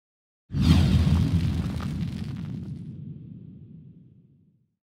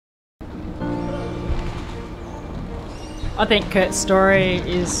I think Kurt's story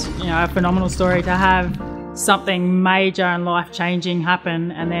is, a phenomenal story to have something major and life-changing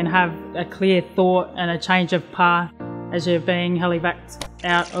happen and then have a clear thought and a change of path as you're being heli-vaced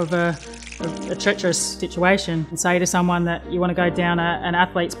out of a treacherous situation, and say to someone that you want to go down an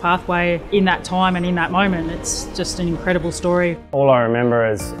athlete's pathway in that time and in that moment. It's just an incredible story. All I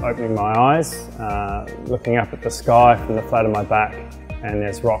remember is opening my eyes, looking up at the sky from the flat of my back, and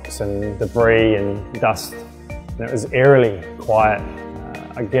there's rocks and debris and dust, and it was eerily quiet.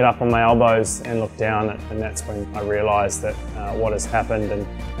 I get up on my elbows and look down, and that's when I realised that what has happened and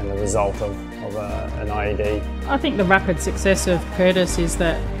the result of an IED. I think the rapid success of Curtis is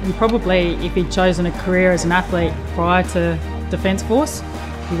that he probably, if he'd chosen a career as an athlete prior to Defence Force,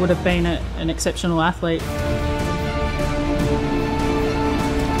 he would have been an exceptional athlete.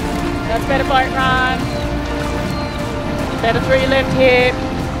 That's better boat run. Better through your left hip.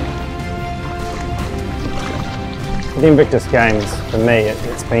 The Invictus Games, for me,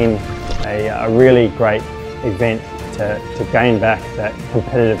 it's been a really great event to gain back that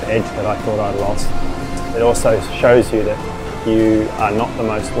competitive edge that I thought I'd lost. It also shows you that you are not the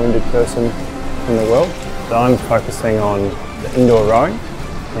most wounded person in the world. So I'm focusing on the indoor rowing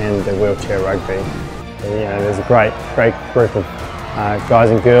and the wheelchair rugby. And, there's a great group of guys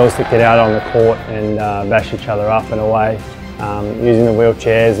and girls that get out on the court and bash each other up and away, using the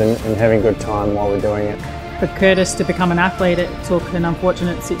wheelchairs and having a good time while we're doing it. For Curtis to become an athlete, it took an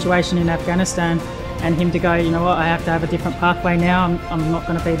unfortunate situation in Afghanistan and him to go, you know what, I have to have a different pathway now. I'm not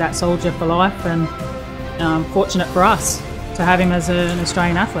going to be that soldier for life, and fortunate for us to have him as an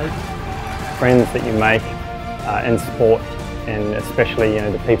Australian athlete. Friends that you make in sport, and especially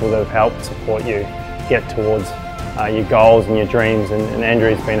the people that have helped support you get towards your goals and your dreams, and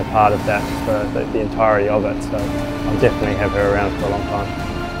Andrew's been a part of that for the entirety of it, so I'll definitely have her around for a long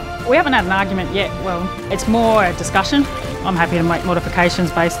time. We haven't had an argument yet. Well, it's more a discussion. I'm happy to make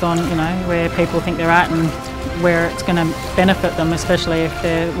modifications based on, where people think they're at and where it's going to benefit them, especially if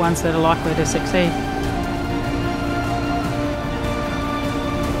they're ones that are likely to succeed.